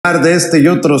platicar de este y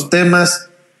otros temas,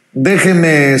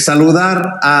 déjeme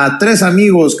saludar a tres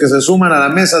amigos que se suman a la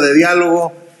mesa de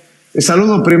diálogo.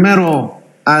 Saludo primero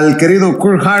al querido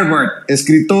Kurt Hackbarth,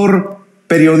 escritor,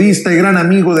 periodista y gran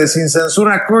amigo de Sin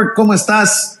Censura. Kurt, ¿cómo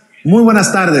estás? Muy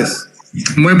buenas tardes.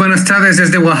 Muy buenas tardes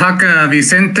desde Oaxaca,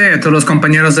 Vicente, a todos los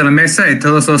compañeros de la mesa y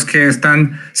todos los que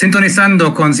están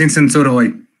sintonizando con Sin Censura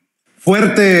hoy.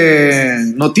 Fuerte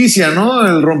noticia, ¿no?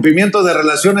 El rompimiento de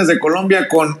relaciones de Colombia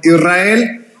con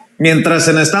Israel, mientras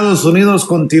en Estados Unidos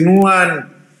continúan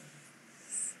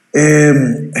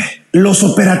los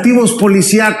operativos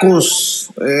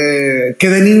policíacos que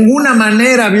de ninguna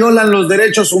manera violan los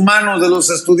derechos humanos de los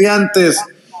estudiantes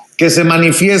que se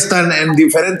manifiestan en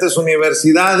diferentes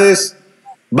universidades.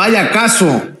 Vaya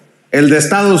caso el de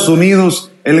Estados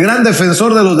Unidos, el gran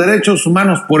defensor de los derechos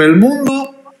humanos por el mundo,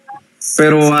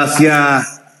 pero hacia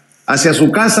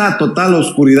su casa, total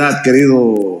oscuridad,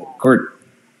 querido Kurt.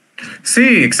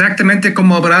 Sí, exactamente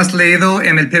como habrás leído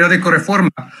en el periódico Reforma.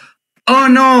 Oh,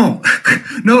 no,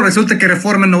 resulta que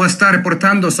Reforma no está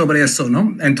reportando sobre eso,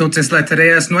 ¿no? Entonces la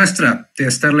tarea es nuestra de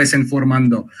estarles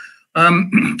informando.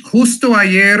 Justo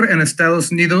ayer en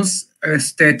Estados Unidos,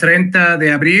 30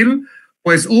 de abril,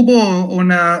 pues hubo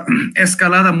una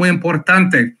escalada muy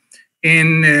importante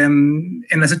en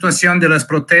la situación de las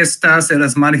protestas, de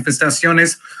las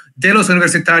manifestaciones de los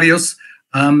universitarios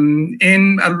a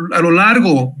lo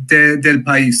largo del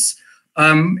país.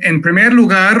 En primer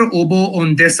lugar, hubo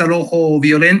un desalojo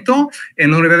violento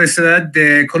en la Universidad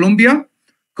de Colombia.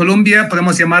 Colombia,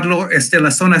 podemos llamarlo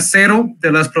la zona cero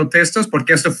de las protestas,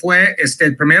 porque este fue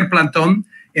el primer plantón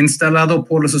instalado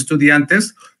por los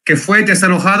estudiantes, que fue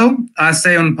desalojado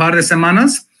hace un par de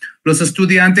semanas. Los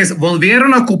estudiantes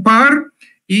volvieron a ocupar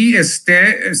y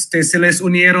se les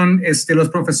unieron los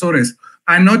profesores.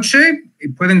 Anoche,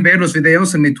 pueden ver los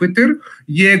videos en mi Twitter,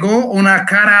 llegó una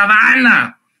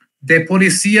caravana de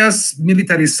policías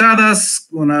militarizadas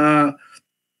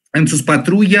en sus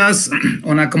patrullas,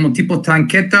 una como tipo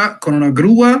tanqueta con una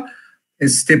grúa,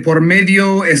 por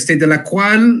medio de la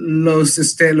cual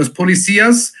los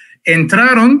policías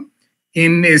entraron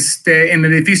en el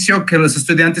edificio que los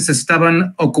estudiantes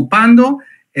estaban ocupando,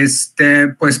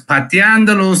 pues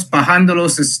pateándolos,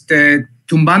 bajándolos,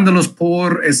 tumbándolos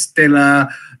por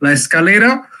la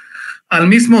escalera. Al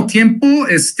mismo tiempo,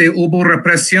 hubo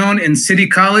represión en City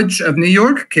College of New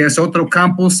York, que es otro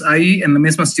campus ahí en la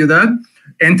misma ciudad.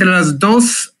 Entre los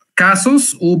dos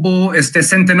casos hubo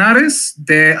centenares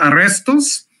de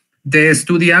arrestos de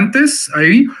estudiantes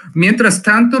ahí. Mientras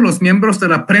tanto, los miembros de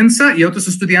la prensa y otros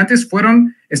estudiantes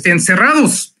fueron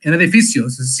encerrados en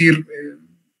edificios, es decir,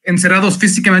 encerrados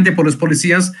físicamente por los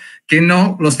policías que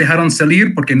no los dejaron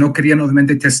salir porque no querían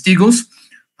obviamente testigos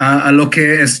a lo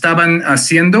que estaban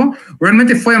haciendo.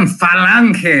 Realmente fue un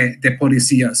falange de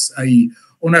policías ahí,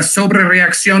 una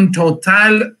sobrereacción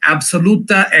total,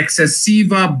 absoluta,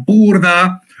 excesiva,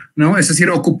 burda, ¿no? Es decir,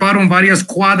 ocuparon varias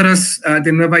cuadras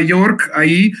de Nueva York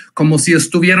ahí como si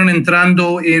estuvieran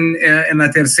entrando en la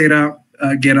Tercera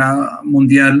Guerra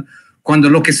Mundial, cuando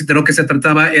de lo que se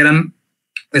trataba eran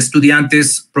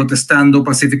estudiantes protestando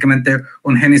pacíficamente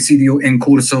un genocidio en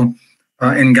curso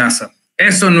en Gaza.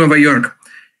 Eso en Nueva York.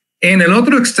 En el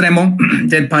otro extremo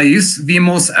del país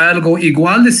vimos algo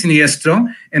igual de siniestro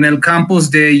en el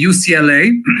campus de UCLA,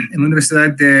 en la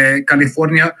Universidad de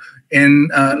California en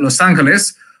Los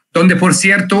Ángeles, donde, por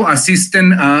cierto,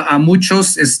 asisten a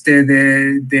muchos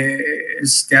de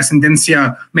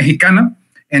ascendencia mexicana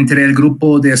entre el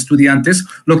grupo de estudiantes.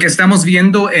 Lo que estamos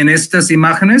viendo en estas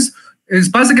imágenes es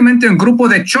básicamente un grupo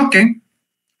de choque,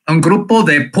 un grupo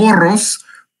de porros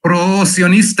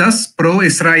pro-sionistas,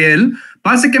 pro-Israel,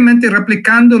 básicamente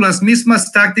replicando las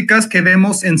mismas tácticas que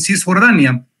vemos en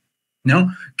Cisjordania,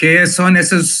 ¿no? Que son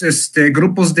esos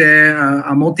grupos de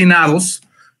amotinados,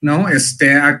 ¿no?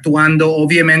 Actuando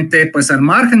obviamente pues al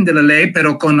margen de la ley,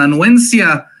 pero con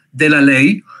anuencia de la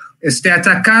ley,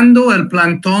 atacando el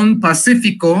plantón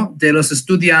pacífico de los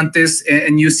estudiantes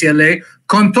en UCLA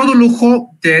con todo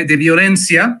lujo de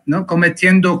violencia, ¿no?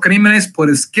 Cometiendo crímenes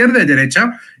por izquierda y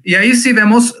derecha. Y ahí sí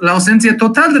vemos la ausencia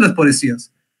total de los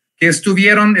policías, que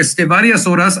estuvieron varias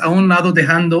horas a un lado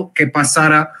dejando que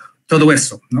pasara todo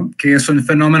eso, ¿no? Que es un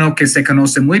fenómeno que se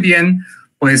conoce muy bien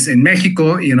pues en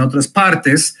México y en otras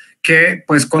partes, que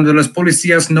pues cuando los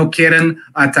policías no quieren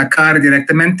atacar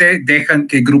directamente, dejan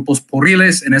que grupos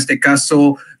porriles, en este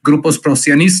caso grupos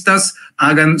prosionistas,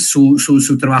 hagan su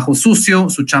trabajo sucio,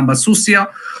 su chamba sucia.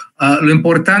 Lo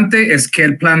importante es que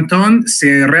el plantón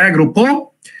se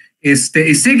reagrupó y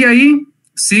sigue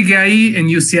ahí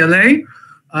en UCLA.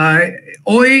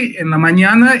 Hoy en la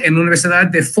mañana en la Universidad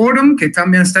de Fordham, que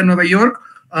también está en Nueva York,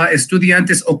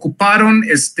 estudiantes ocuparon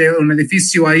un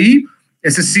edificio ahí.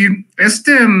 Es decir,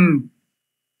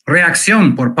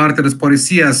 reacción por parte de los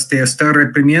policías de estar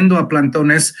reprimiendo a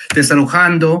plantones,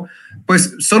 desalojando,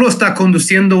 pues solo está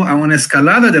conduciendo a una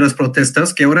escalada de las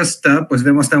protestas que ahora está, pues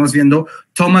estamos viendo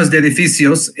tomas de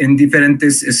edificios en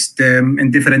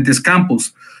diferentes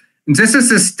campos.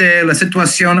 Entonces, la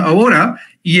situación ahora,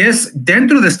 y es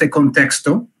dentro de este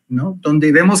contexto, ¿no?,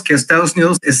 donde vemos que Estados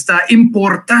Unidos está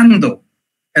importando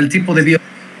el tipo de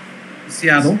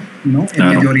violencia, ¿no?, en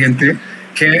Medio Oriente,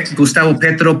 que Gustavo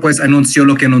Petro pues anunció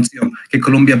lo que anunció, que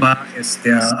Colombia va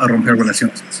a romper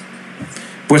relaciones.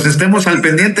 Pues estemos al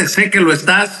pendiente, sé que lo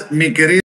estás, mi querido.